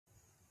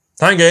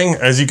Hi gang,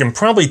 as you can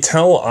probably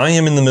tell, I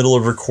am in the middle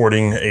of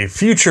recording a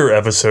future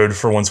episode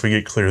for once we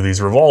get clear of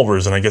these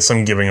revolvers, and I guess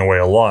I'm giving away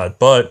a lot,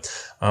 but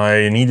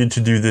I needed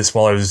to do this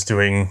while I was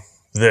doing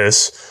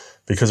this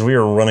because we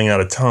are running out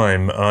of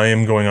time. I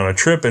am going on a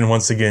trip, and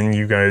once again,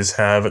 you guys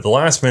have, at the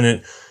last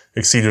minute,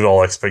 exceeded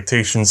all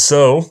expectations,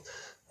 so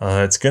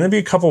it's going to be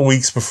a couple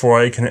weeks before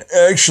I can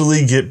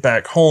actually get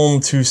back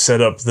home to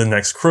set up the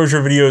next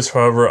Crozier videos.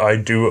 However, I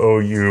do owe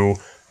you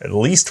at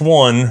least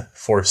one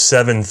for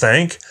 7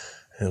 thank.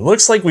 It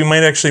looks like we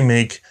might actually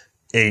make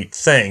 8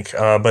 thank.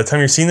 By the time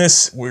you're seeing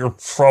this, we're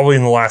probably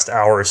in the last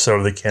hour or so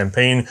of the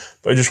campaign,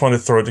 but I just wanted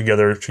to throw it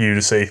together for you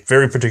to say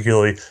very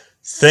particularly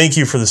thank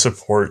you for the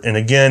support. And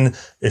again,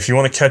 if you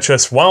want to catch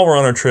us while we're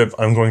on our trip,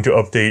 I'm going to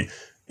update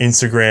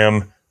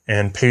Instagram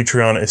and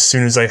Patreon as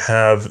soon as I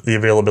have the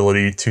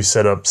availability to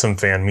set up some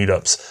fan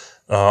meetups.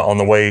 On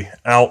the way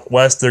out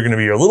west, they're going to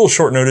be a little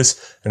short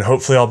notice, and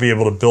hopefully I'll be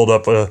able to build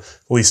up at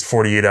least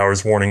 48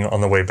 hours warning on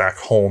the way back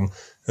home.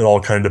 It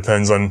all kind of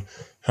depends on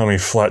how many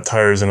flat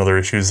tires and other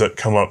issues that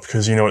come up,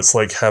 because you know it's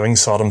like having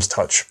Sodom's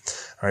touch.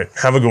 All right,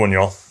 have a good one,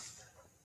 y'all.